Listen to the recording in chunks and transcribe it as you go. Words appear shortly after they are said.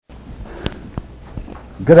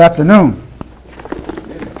Good afternoon.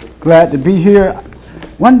 Glad to be here.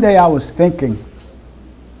 One day I was thinking,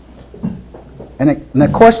 and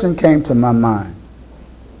a question came to my mind.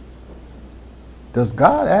 Does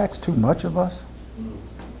God ask too much of us?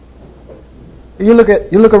 You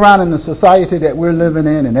look around in the society that we're living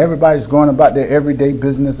in, and everybody's going about their everyday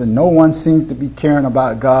business, and no one seems to be caring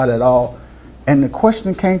about God at all. And the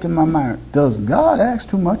question came to my mind, does God ask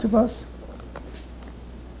too much of us?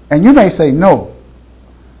 And you may say no.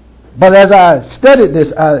 But as I studied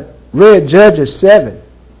this, I read Judges 7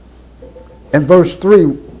 and verse 3,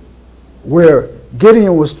 where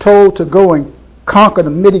Gideon was told to go and conquer the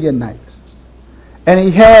Midianites. And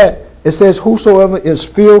it says, whosoever is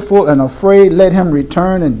fearful and afraid, let him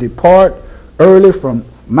return and depart early from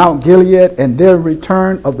Mount Gilead, and there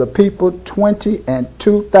return of the people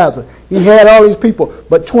 22,000. He had all these people,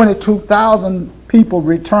 but 22,000 people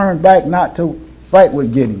returned back not to fight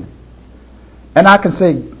with Gideon. And I can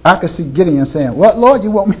see Gideon saying, "What, Lord, you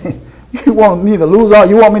want me to lose all?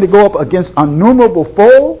 You want me to go up against innumerable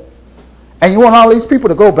foes, and you want all these people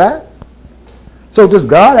to go back? So does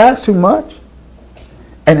God ask too much?"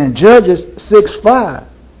 And in Judges 6:5,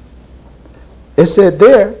 it said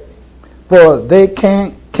there, "For they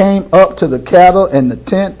came up to the cattle and the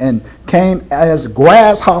tent, and came as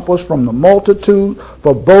grasshoppers from the multitude,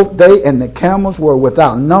 for both they and the camels were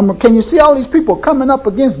without number." Can you see all these people coming up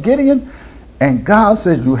against Gideon? And God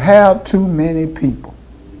says, you have too many people.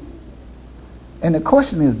 And the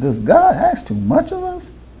question is, does God ask too much of us?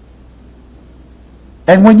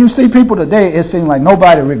 And when you see people today, it seems like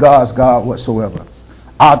nobody regards God whatsoever.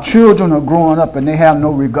 Our children are growing up and they have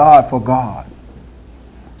no regard for God.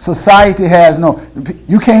 Society has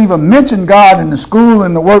you can't even mention God in the school,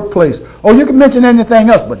 in the workplace. Oh, you can mention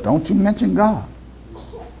anything else, but don't you mention God.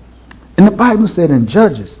 And the Bible said in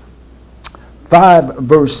Judges 5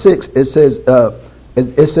 verse 6, it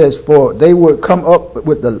says, for they would come up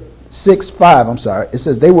with the 6:5. I'm sorry. It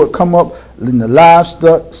says they would come up in the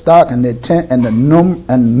livestock and their tent and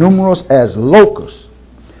numerous as locusts.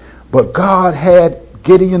 But God had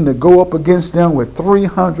Gideon to go up against them with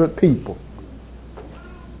 300 people.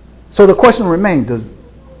 So the question remains: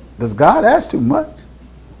 Does God ask too much?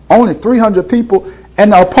 Only 300 people,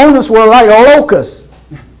 and the opponents were like locusts.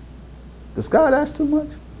 Does God ask too much?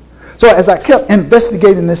 So as I kept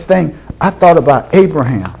investigating this thing, I thought about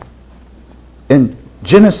Abraham. In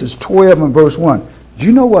Genesis 12 and verse 1, do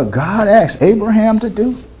you know what God asked Abraham to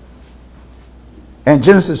do? In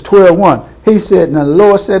Genesis 12:1, he said, and the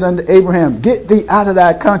Lord said unto Abraham, get thee out of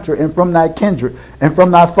thy country and from thy kindred and from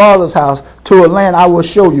thy father's house to a land I will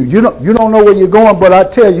show you. You don't know where you're going, but I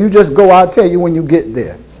tell you, just go. I'll tell you when you get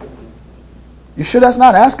there. You sure that's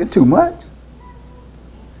not asking too much?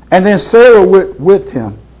 And then Sarah with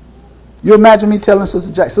him. You imagine me telling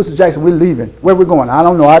Sister Jackson, we're leaving. Where we going? I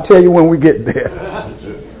don't know. I'll tell you when we get there. I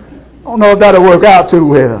don't know if that'll work out too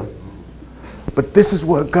well. But this is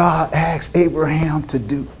what God asked Abraham to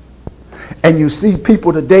do. And you see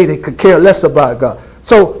people today, they could care less about God.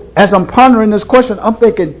 So as I'm pondering this question, I'm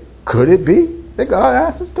thinking, could it be that God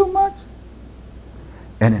asks us too much?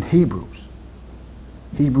 And in Hebrews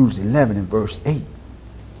 11 and verse 8.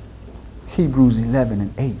 Hebrews 11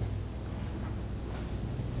 and 8.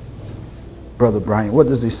 Brother Brian, what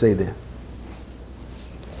does he say there?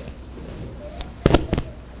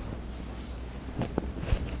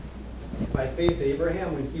 By faith,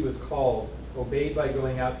 Abraham, when he was called, obeyed by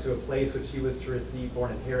going out to a place which he was to receive for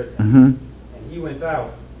an inheritance. Mm-hmm. And he went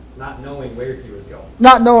out, not knowing where he was going.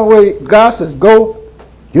 Not knowing where God says, go.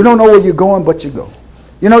 You don't know where you're going, but you go.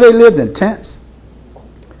 You know, they lived in tents.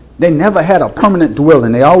 They never had a permanent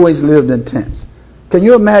dwelling. They always lived in tents. Can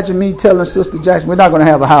you imagine me telling Sister Jackson, we're not going to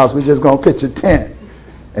have a house, we're just going to pitch a tent.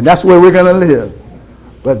 And that's where we're going to live.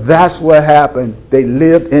 But that's what happened. They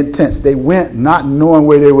lived in tents. They went not knowing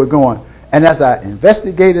where they were going. And as I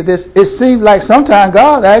investigated this, it seemed like sometimes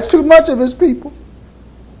God asks too much of his people.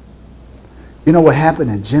 You know what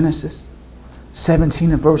happened in Genesis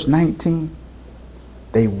 17 and verse 19?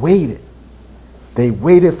 They waited. They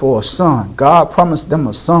waited for a son. God promised them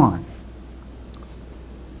a son.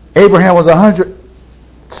 Abraham was 100.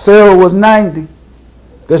 Sarah was 90.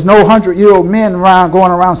 There's no 100-year-old men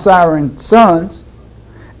going around siring sons.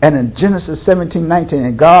 And in Genesis 17:19,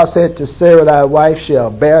 and God said to Sarah, thy wife shall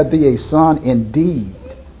bear thee a son indeed,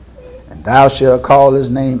 and thou shalt call his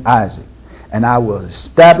name Isaac, and I will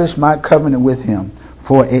establish my covenant with him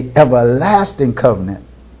for an everlasting covenant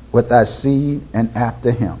with thy seed and after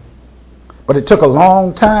him. But it took a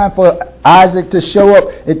long time for Isaac to show up.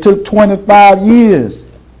 It took 25 years.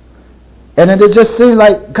 And it just seemed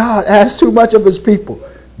like God asked too much of his people.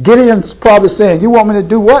 Gideon's probably saying, you want me to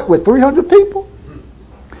do what with 300 people?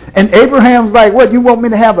 And Abraham's like, what, you want me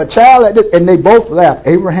to have a child like this? And they both laughed.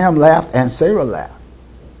 Abraham laughed and Sarah laughed.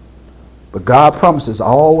 But God promises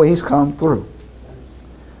always come through.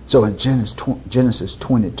 So in Genesis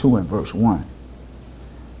 22 and verse 1.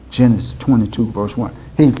 Genesis 22 verse 1.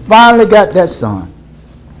 He finally got that son.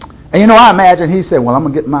 And I imagine he said, well, I'm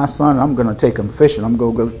going to get my son and I'm going to take him fishing. I'm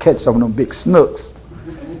going to go catch some of them big snooks.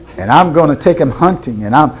 And I'm going to take him hunting.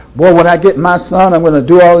 And when I get my son, I'm going to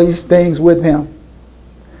do all these things with him.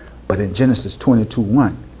 But in Genesis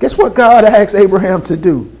 22:1, guess what God asked Abraham to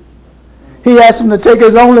do? He asked him to take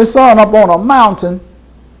his only son up on a mountain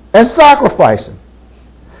and sacrifice him.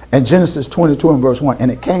 In Genesis 22 and verse 1, and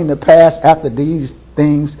it came to pass after these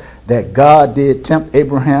things that God did tempt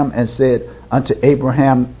Abraham and said unto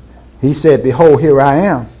Abraham, he said, behold, here I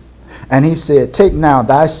am. And he said, take now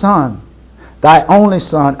thy son, thy only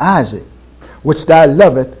son Isaac, which thou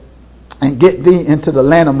lovest, and get thee into the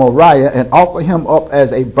land of Moriah, and offer him up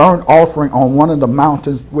as a burnt offering on one of the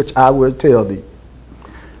mountains which I will tell thee.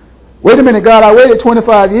 Wait a minute, God, I waited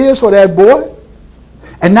 25 years for that boy.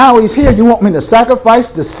 And now he's here. You want me to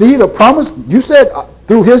sacrifice the seed of promise? You said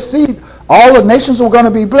through his seed, all the nations were going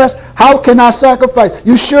to be blessed. How can I sacrifice?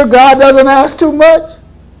 You sure God doesn't ask too much?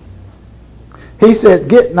 He said,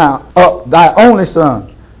 get now up thy only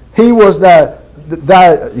son. He was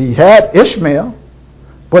he had Ishmael.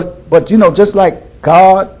 But just like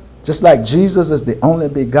God, just like Jesus is the only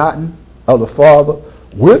begotten of the Father,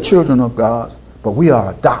 we're children of God, but we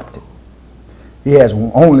are adopted. He has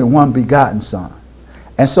only one begotten son.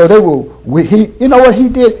 And so you know what he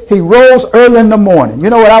did? He rose early in the morning. You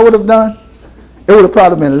know what I would have done? It would have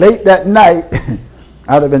probably been late that night.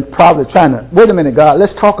 I would have been probably trying to, wait a minute, God,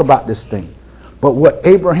 let's talk about this thing. But what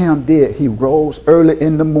Abraham did, he rose early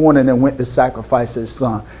in the morning and went to sacrifice his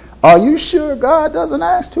son. Are you sure God doesn't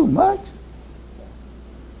ask too much?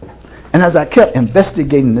 And as I kept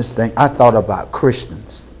investigating this thing, I thought about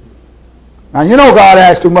Christians. Now, God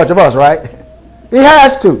asks too much of us, right? He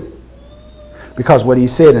has to. Because what he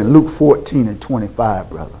said in Luke 14 and 25,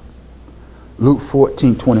 brother. Luke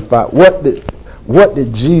 14, 25. What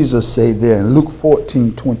did Jesus say there in Luke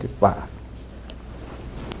 14, 25?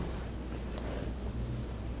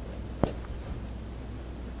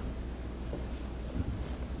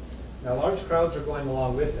 Now large crowds were going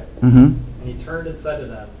along with him. Mm-hmm. And he turned and said to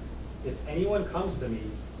them, if anyone comes to me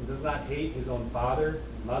and does not hate his own father,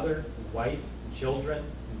 mother, wife, children,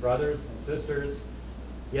 and brothers and sisters,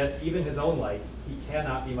 yes, even his own life, he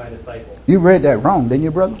cannot be my disciple. You read that wrong, didn't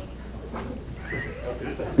you, brother?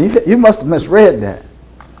 You must have misread that.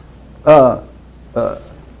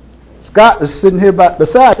 Scott is sitting here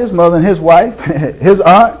beside his mother and his wife, his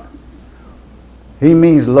aunt. He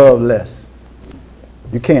means love less.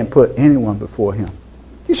 You can't put anyone before him.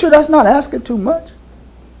 You sure that's not asking too much?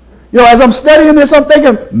 As I'm studying this, I'm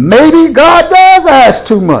thinking, maybe God does ask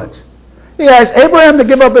too much. He asked Abraham to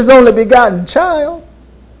give up his only begotten child.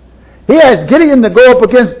 He asked Gideon to go up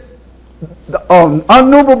against the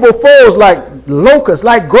innumerable foes like locusts,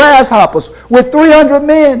 like grasshoppers, with 300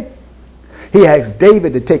 men. He asked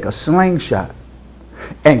David to take a slingshot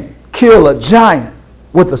and kill a giant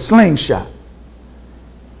with a slingshot.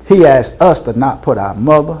 He asked us to not put our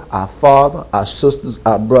mother, our father, our sisters,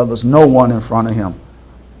 our brothers, no one in front of him.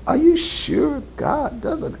 Are you sure God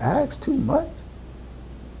doesn't ask too much?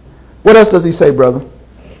 What else does he say, brother?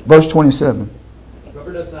 Verse 27.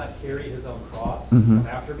 Whoever does not carry his own cross, come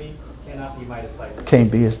after me, cannot be my disciple.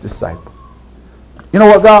 Can't be his disciple. You know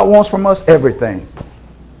what God wants from us? Everything.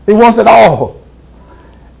 He wants it all.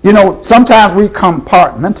 Sometimes we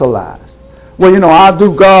compartmentalize. Well, I'll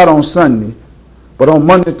do God on Sunday, but on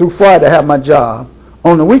Monday through Friday I have my job.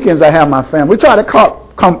 On the weekends I have my family. We try to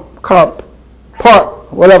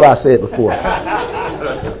whatever I said before.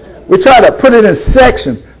 We try to put it in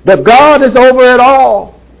sections. But God is over it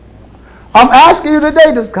all. I'm asking you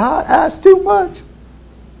today, does God ask too much?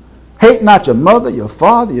 Hate not your mother, your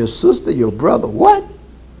father, your sister, your brother. What?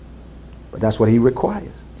 But that's what he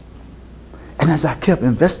requires. And as I kept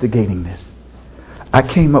investigating this, I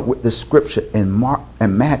came up with this scripture in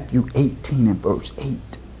Matthew 18 and verse 8.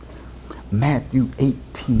 Matthew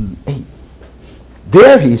 18:8.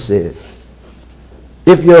 There he said,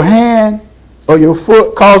 if your hand or your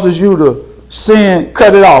foot causes you to sin,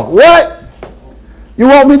 cut it off. What? You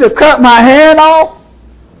want me to cut my hand off?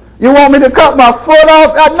 You want me to cut my foot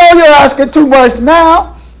off? I know you're asking too much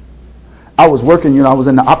now. I was working, I was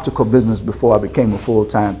in the optical business before I became a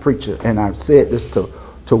full-time preacher, and I said this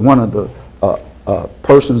to one of the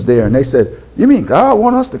persons there, and they said, you mean God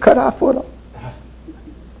want us to cut our foot off?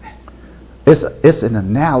 It's an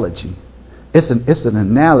analogy. It's an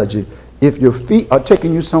analogy. If your feet are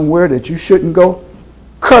taking you somewhere that you shouldn't go,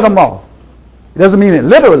 cut them off. It doesn't mean it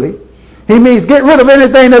literally. He means get rid of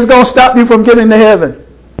anything that's going to stop you from getting to heaven.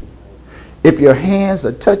 If your hands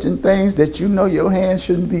are touching things that you know your hands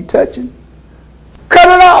shouldn't be touching, cut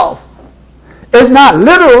it off. It's not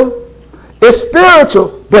literal. It's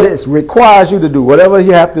spiritual, but it requires you to do whatever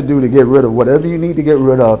you have to do to get rid of whatever you need to get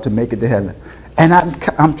rid of to make it to heaven. And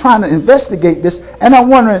I'm trying to investigate this, and I'm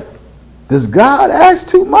wondering, does God ask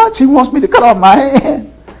too much? He wants me to cut off my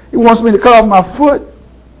hand. He wants me to cut off my foot.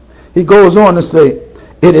 He goes on to say,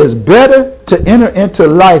 it is better to enter into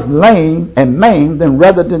life lame and maimed than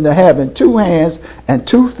rather than to having 2 hands and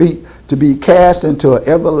 2 feet to be cast into an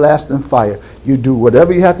everlasting fire. You do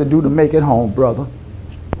whatever you have to do to make it home, brother.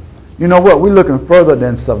 You know what? We're looking further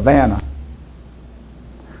than Savannah.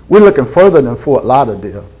 We're looking further than Fort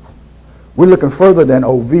Lauderdale. We're looking further than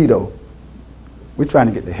Oviedo. We're trying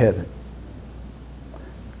to get to heaven.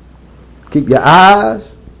 Keep your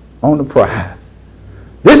eyes on the prize.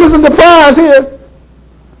 This isn't the prize here.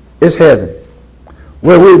 It's heaven.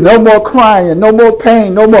 Where we no more crying, no more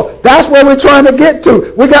pain, no more. That's where we're trying to get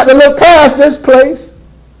to. We got to look past this place.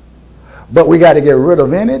 But we got to get rid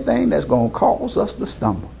of anything that's going to cause us to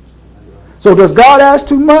stumble. So does God ask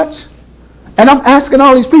too much? And I'm asking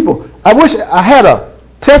all these people. I wish I had a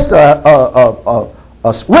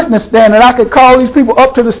witness stand and I could call these people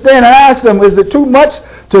up to the stand and ask them, is it too much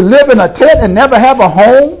to live in a tent and never have a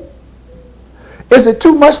home? Is it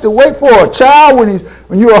too much to wait for a child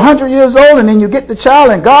when you're 100 years old and then you get the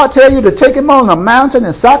child and God tell you to take him on a mountain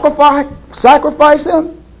and sacrifice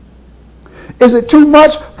him? Is it too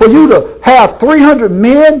much for you to have 300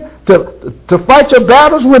 men to fight your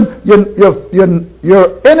battles when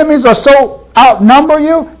your enemies are so outnumber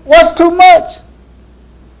you? What's too much?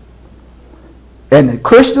 And the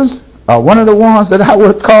Christians are one of the ones that I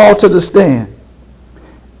would call to the stand.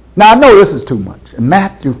 Now I know this is too much. In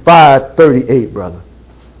Matthew 5:38, brother.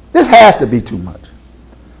 This has to be too much.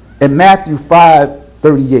 In Matthew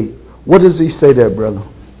 5:38, what does he say there, brother?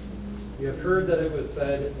 You have heard that it was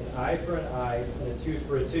said, an eye for an eye and a tooth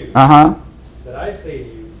for a tooth. But I say to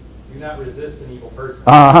you, do not resist an evil person.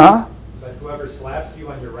 But whoever slaps you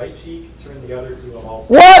on your right cheek, turn the other to him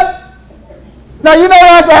also. What? Now you know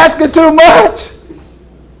that's asking too much.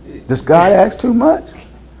 Does God ask too much?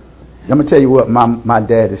 I'm going to tell you what my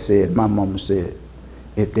daddy said, my mama said.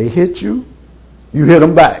 If they hit you, you hit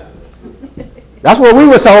them back. That's what we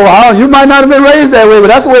were told. You might not have been raised that way, but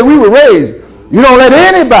that's the way we were raised. You don't let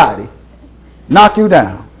anybody knock you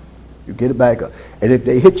down. You get it back up. And if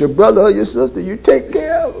they hit your brother or your sister, you take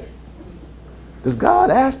care of them. Does God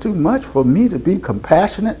ask too much for me to be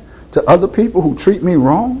compassionate to other people who treat me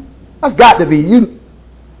wrong? That's got to be you.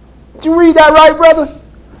 Did you read that right, brother?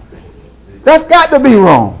 That's got to be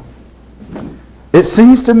wrong. It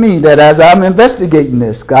seems to me that as I'm investigating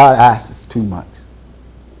this, God asks too much.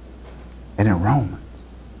 And in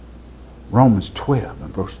Romans 12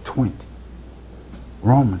 and verse 20,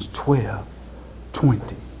 Romans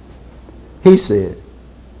 12:20, he said,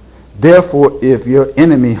 therefore, if your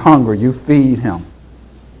enemy hunger, you feed him.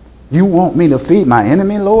 You want me to feed my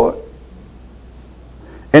enemy, Lord?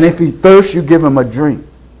 And if he thirsts, you give him a drink.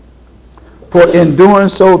 For in doing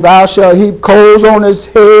so, thou shalt heap coals on his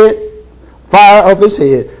head, fire of his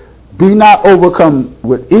head. Be not overcome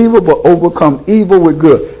with evil, but overcome evil with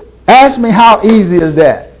good. Ask me, how easy is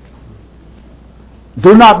that?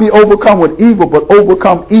 Do not be overcome with evil, but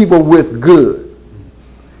overcome evil with good.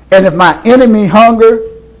 And if my enemy hunger,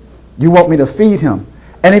 you want me to feed him.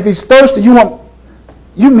 And if he's thirsty,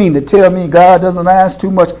 you mean to tell me God doesn't ask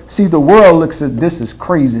too much? See, the world looks at this as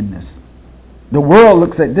craziness. The world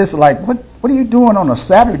looks at this like, what are you doing on a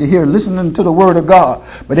Saturday here listening to the Word of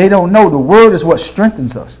God? But they don't know the Word is what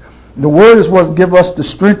strengthens us. The Word is what gives us the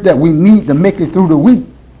strength that we need to make it through the week.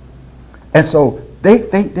 And so they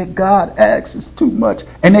think that God asks too much.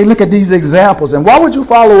 And they look at these examples. And why would you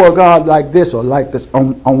follow a God like this or like this?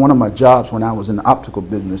 On one of my jobs when I was in the optical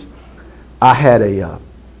business, I had a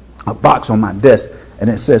box on my desk and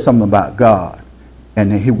it said something about God. And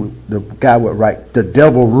then the guy would write, the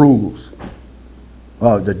devil rules.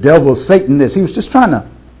 The devil, Satan, this. He was just trying to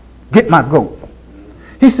get my goat.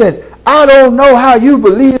 He says, I don't know how you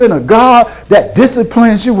believe in a God that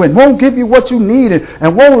disciplines you and won't give you what you need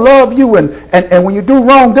and won't love you and when you do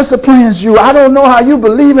wrong disciplines you. I don't know how you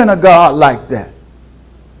believe in a God like that.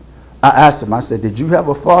 I asked him, I said, did you have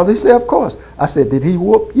a father? He said, of course. I said, did he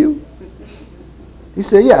whoop you? He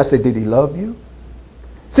said, yeah. I said, did he love you?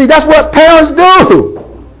 See, that's what parents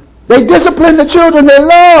do. They discipline the children they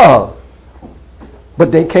love.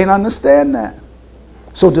 But they can't understand that.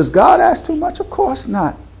 So does God ask too much? Of course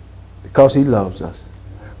not. Because he loves us.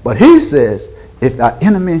 But he says, if our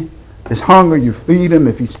enemy he's hungry, you feed him.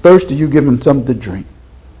 If he's thirsty, you give him something to drink.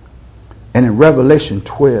 And in Revelation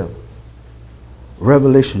 12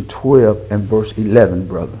 and verse 11,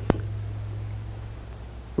 brother.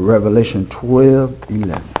 Revelation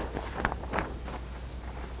 12:11.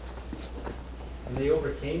 And they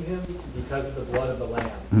overcame him because of the blood of the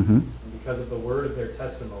Lamb, and because of the word of their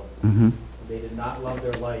testimony. And they did not love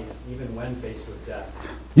their life, even when faced with death.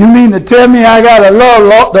 You mean to tell me I got to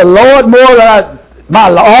love the Lord more than my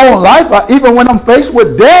own life, even when I'm faced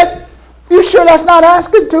with death? You sure that's not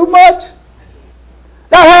asking too much?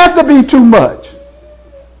 That has to be too much.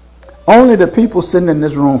 Only the people sitting in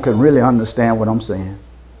this room can really understand what I'm saying.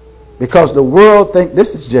 Because the world think this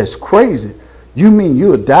is just crazy. You mean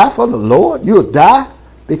you'll die for the Lord? You'll die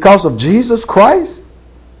because of Jesus Christ?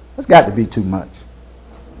 That's got to be too much.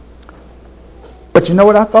 But you know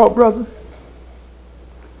what I thought, brother?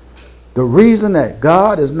 The reason that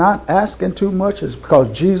God is not asking too much is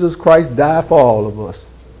because Jesus Christ died for all of us.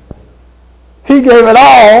 He gave it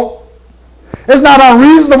all. It's not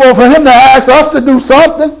unreasonable for him to ask us to do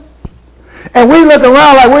something. And we look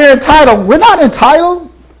around like we're entitled. We're not entitled.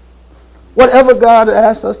 Whatever God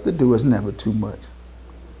asks us to do is never too much.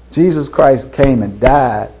 Jesus Christ came and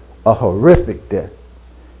died a horrific death.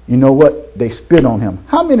 You know what? They spit on him.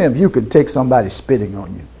 How many of you could take somebody spitting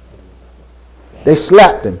on you? They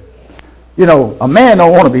slapped him. You know, a man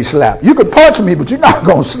don't want to be slapped. You could punch me, but you're not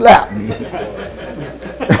going to slap me.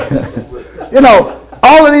 You know,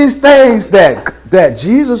 all of these things that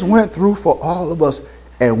Jesus went through for all of us.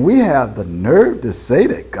 And we have the nerve to say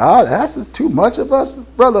that God asks too much of us.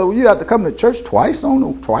 Brother, you have to come to church twice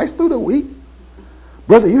through the week.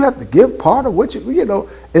 Brother, you have to give part of what you know.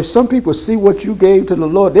 If some people see what you gave to the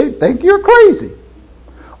Lord, they think you're crazy.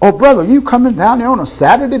 Oh, brother, you coming down there on a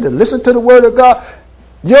Saturday to listen to the word of God?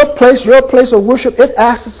 Your place of worship, it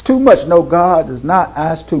asks too much. No, God does not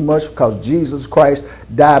ask too much because Jesus Christ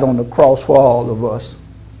died on the cross for all of us.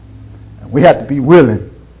 And we have to be willing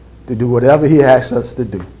to do whatever he asks us to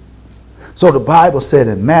do. So the Bible said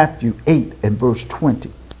in Matthew 8 and verse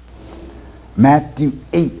 20. Matthew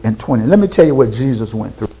 8 and 20. Let me tell you what Jesus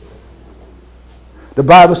went through. The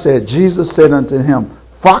Bible said, Jesus said unto him,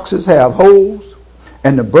 foxes have holes,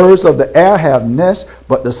 and the birds of the air have nests,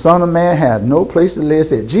 but the Son of Man have no place to lay his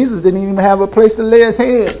head. Jesus didn't even have a place to lay his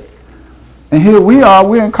head. And here we are,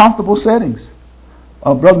 we're in comfortable settings.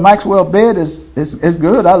 Brother Maxwell's bed is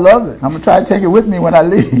good. I love it. I'm going to try to take it with me when I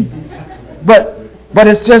leave. But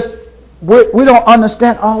it's just, we don't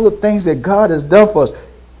understand all the things that God has done for us.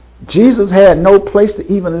 Jesus had no place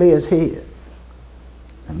to even lay his head.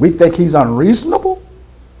 And we think he's unreasonable.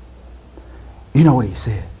 You know what he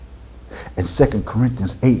said in 2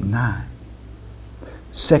 Corinthians 8:9.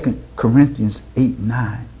 2 Corinthians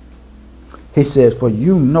 8:9. He says, for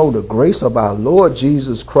you know the grace of our Lord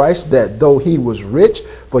Jesus Christ, that though he was rich,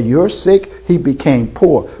 for your sake he became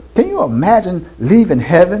poor. Can you imagine leaving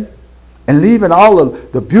heaven and leaving all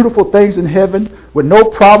of the beautiful things in heaven with no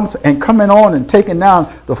problems and coming on and taking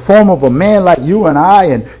down the form of a man like you and I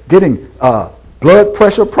and getting blood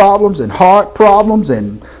pressure problems and heart problems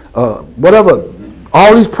and whatever,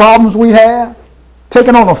 all these problems we have,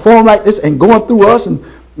 taking on a form like this and going through us and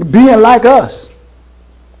being like us.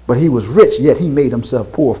 But he was rich, yet he made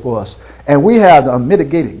himself poor for us. And we have the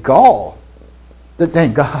unmitigated gall to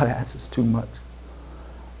think God asks too much.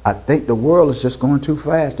 I think the world is just going too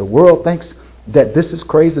fast. The world thinks that this is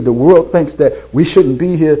crazy. The world thinks that we shouldn't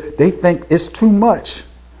be here. They think it's too much.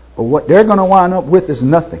 But what they're going to wind up with is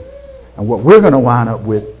nothing. And what we're going to wind up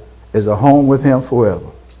with is a home with him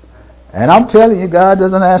forever. And I'm telling you, God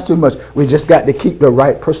doesn't ask too much. We just got to keep the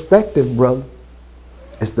right perspective, brother.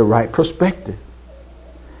 It's the right perspective.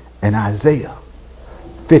 In Isaiah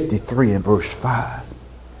 53 and verse 5.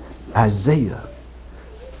 Isaiah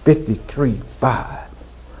 53:5.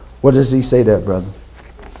 What does he say there, brother?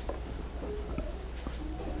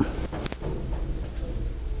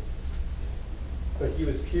 But he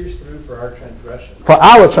was pierced through for our transgressions. For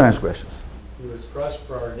our transgressions. He was crushed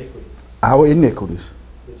for our iniquities. Our iniquities.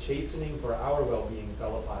 The chastening for our well-being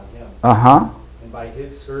fell upon him. And by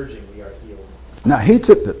his scourging we are healed. Now he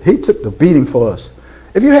took the beating for us.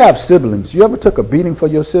 If you have siblings, you ever took a beating for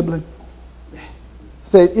your sibling?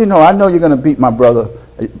 Say, I know you're going to beat my brother.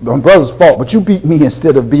 My brother's fault, but you beat me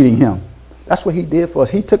instead of beating him. That's what he did for us.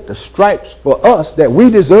 He took the stripes for us that we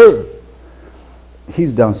deserve.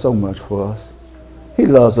 He's done so much for us. He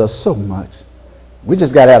loves us so much. We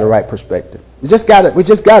just got to have the right perspective. We just got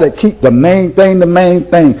to keep the main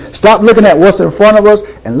thing. Stop looking at what's in front of us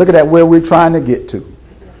and looking at where we're trying to get to.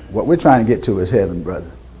 What we're trying to get to is heaven,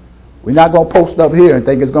 brother. We're not going to post up here and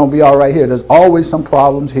think it's going to be all right here. There's always some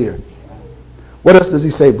problems here. What else does he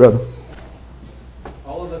say, brother?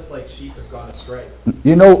 sheep have gone astray.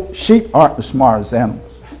 You know, sheep aren't the smartest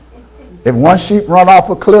animals. If one sheep run off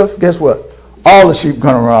a cliff, guess what? All the sheep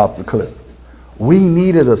going to run off the cliff. We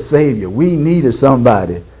needed a Savior. We needed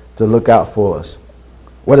somebody to look out for us.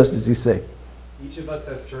 What else does he say? Each of us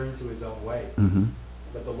has turned to his own way, Mm-hmm.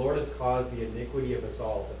 but the Lord has caused the iniquity of us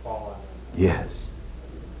all to fall on him. Yes.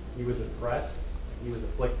 He was oppressed, he was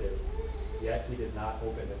afflicted, yet he did not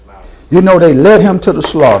open his mouth. You know, they led him to the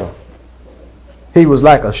slaughter. He was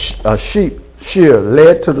like a sheep shear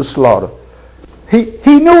led to the slaughter. He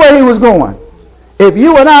knew where he was going. If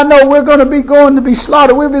you and I know we're going to be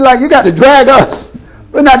slaughtered, we'll be like, you got to drag us.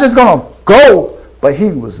 We're not just going to go. But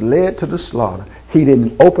he was led to the slaughter. He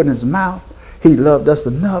didn't open his mouth. He loved us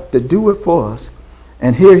enough to do it for us.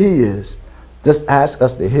 And here he is. Just ask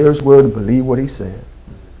us to hear his word and believe what he says.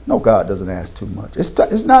 No, God doesn't ask too much.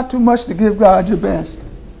 It's not too much to give God your best.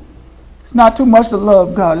 It's not too much to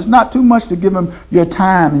love God. It's not too much to give him your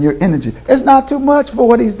time and your energy. It's not too much for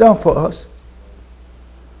what he's done for us.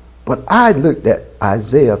 But I looked at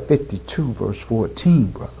Isaiah 52 verse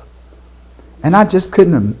 14, brother. And I just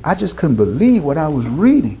couldn't believe what I was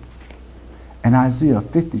reading. And Isaiah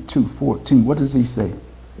 52:14, what does he say?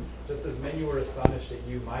 Just as many were astonished at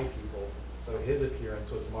you, my people, so his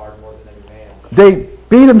appearance was marred more than any man. They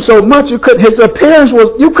beat him so much his appearance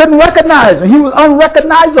was, you couldn't recognize him. He was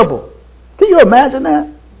unrecognizable. Can you imagine that?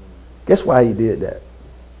 Guess why he did that?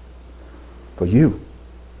 For you.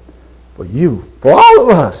 For you. For all of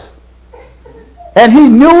us. And he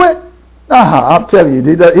knew it. I'm telling you,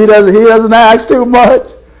 he doesn't ask too much.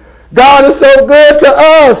 God is so good to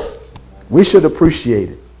us. We should appreciate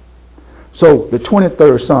it. So the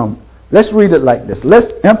 23rd Psalm, let's read it like this. Let's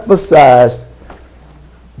emphasize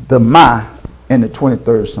the my in the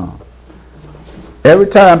 23rd Psalm. Every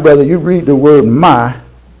time, brother, you read the word my,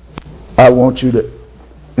 I want you to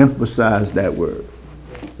emphasize that word.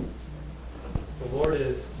 The Lord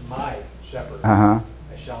is my shepherd. Uh-huh.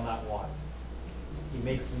 I shall not want. He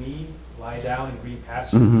makes me lie down in green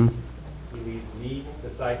pastures. Mm-hmm. He leads me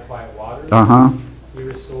beside quiet waters. Uh-huh. He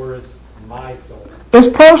restores my soul.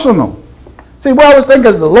 It's personal. See, we always think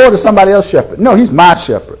of the Lord as somebody else's shepherd. No, he's my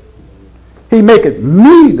shepherd. He maketh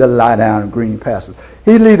me to lie down in green pastures.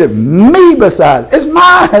 He leadeth me beside. It's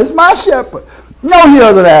my shepherd. No, he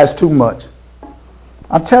doesn't ask too much.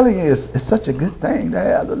 I'm telling you, it's such a good thing to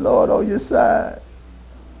have the Lord on your side.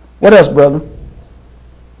 What else, brother?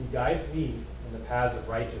 He guides me in the paths of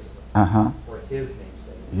righteousness Uh-huh. for his name's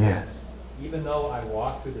sake. Yes. Even though I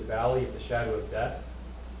walk through the valley of the shadow of death,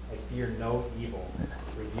 I fear no evil.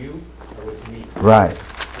 For you are with me. Right.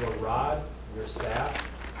 Your rod, your staff,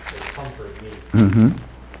 they comfort me.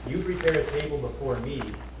 Mm-hmm. You prepare a table before me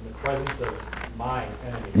in the presence of my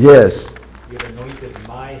enemies. Yes. You have anointed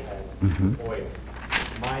my head Mm-hmm. with oil.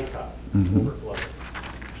 My cup Mm-hmm. overflows.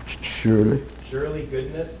 Surely. Surely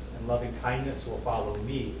goodness and loving kindness will follow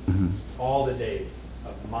me Mm-hmm. all the days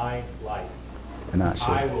of my life. And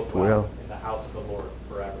I will dwell in the house of the Lord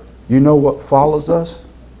forever. You know what follows us?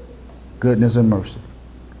 Goodness and mercy.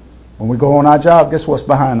 When we go on our job, guess what's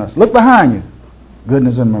behind us? Look behind you.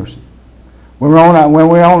 Goodness and mercy. When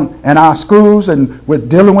we're on in our schools and we're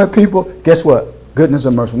dealing with people, guess what? Goodness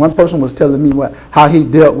and mercy. One person was telling me how he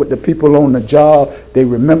dealt with the people on the job. They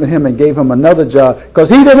remembered him and gave him another job because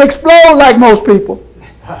he didn't explode like most people.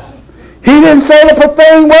 He didn't say the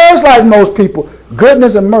profane words like most people.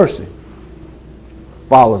 Goodness and mercy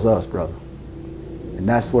follows us, brother. And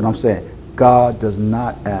that's what I'm saying. God does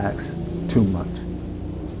not ask too much.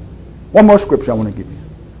 One more scripture I want to give you.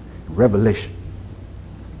 Revelation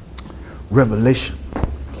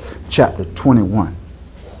chapter 21.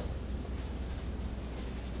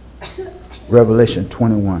 Revelation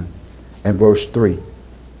 21 and verse 3.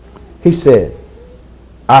 He said,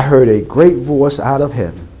 I heard a great voice out of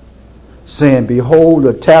heaven saying, behold,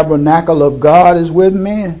 the tabernacle of God is with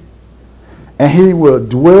men, and he will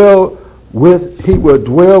dwell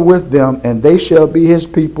with them, and they shall be his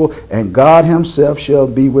people, and God himself shall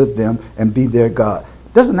be with them and be their God.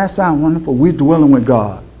 Doesn't that sound wonderful? We're dwelling with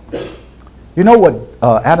God. You know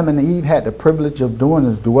what Adam and Eve had the privilege of doing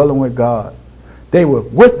is dwelling with God. They were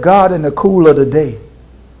with God in the cool of the day.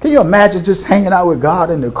 Can you imagine just hanging out with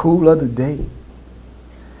God in the cool of the day?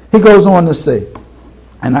 He goes on to say,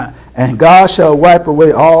 and God shall wipe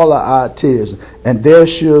away all of our tears, and there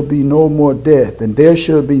shall be no more death, and there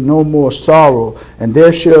shall be no more sorrow, and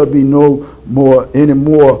there shall be no more any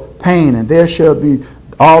more pain, and there shall be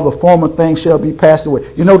all the former things shall be passed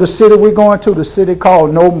away. You know the city we're going to, the city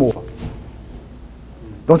called No More.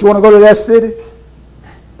 Don't you want to go to that city?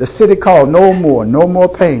 The city called No More, no more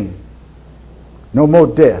pain, no more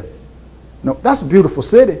death. No, that's a beautiful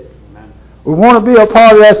city. We want to be a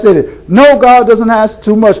part of that city. No, God doesn't ask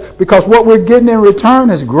too much because what we're getting in return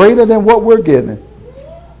is greater than what we're getting.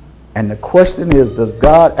 And the question is, does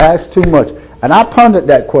God ask too much? And I pondered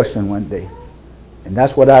that question one day. And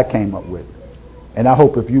that's what I came up with. And I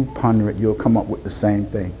hope if you ponder it, you'll come up with the same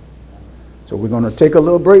thing. So we're going to take a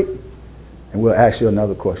little break and we'll ask you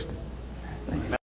another question.